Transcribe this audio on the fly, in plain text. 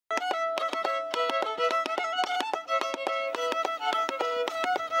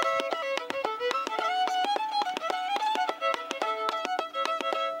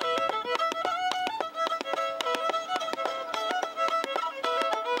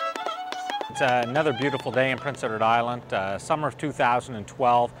It's another beautiful day in Prince Edward Island, summer of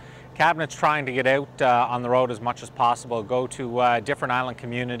 2012. Cabinet's trying to get out on the road as much as possible, go to different island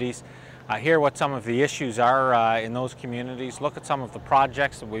communities, hear what some of the issues are in those communities, look at some of the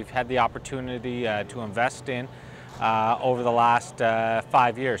projects that we've had the opportunity to invest in over the last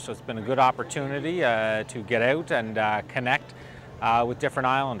 5 years. So it's been a good opportunity to get out and connect with different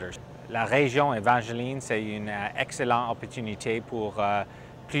islanders. La région Evangeline, c'est une excellente opportunité pour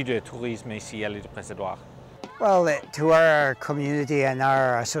plus de tourisme ici à l'île de Prince-Édouard. Well, to our community and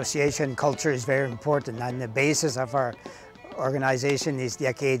our association, culture is very important, and the basis of our organisation is the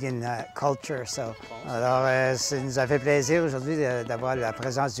Acadian culture. So, alors, ça nous a fait plaisir aujourd'hui d'avoir la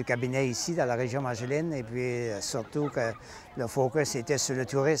présence du cabinet ici dans la région Évangéline, et puis surtout que le focus était sur le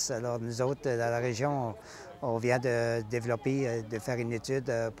tourisme. Alors nous autres, dans la région, on vient de développer, de faire une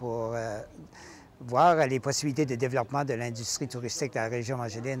étude pour voir les possibilités de développement de l'industrie touristique dans la région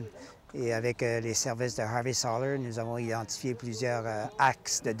Évangéline. Et avec les services de Harvey Solar, nous avons identifié plusieurs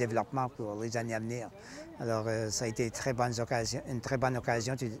axes de développement pour les années à venir. Alors, ça a été une très bonne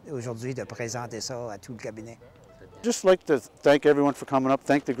occasion aujourd'hui de présenter ça à tout le cabinet. Just like to thank everyone for coming up,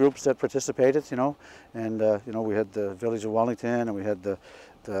 thank the groups that participated, and we had the Village of Wellington, and we had the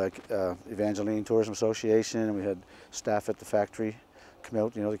Evangeline Tourism Association, and we had staff at the factory come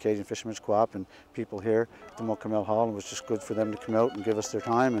out, the Cajun Fishermen's Co-op, and people here at the Mocamel Hall. It was just good for them to come out and give us their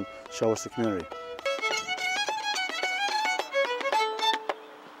time and show us the community.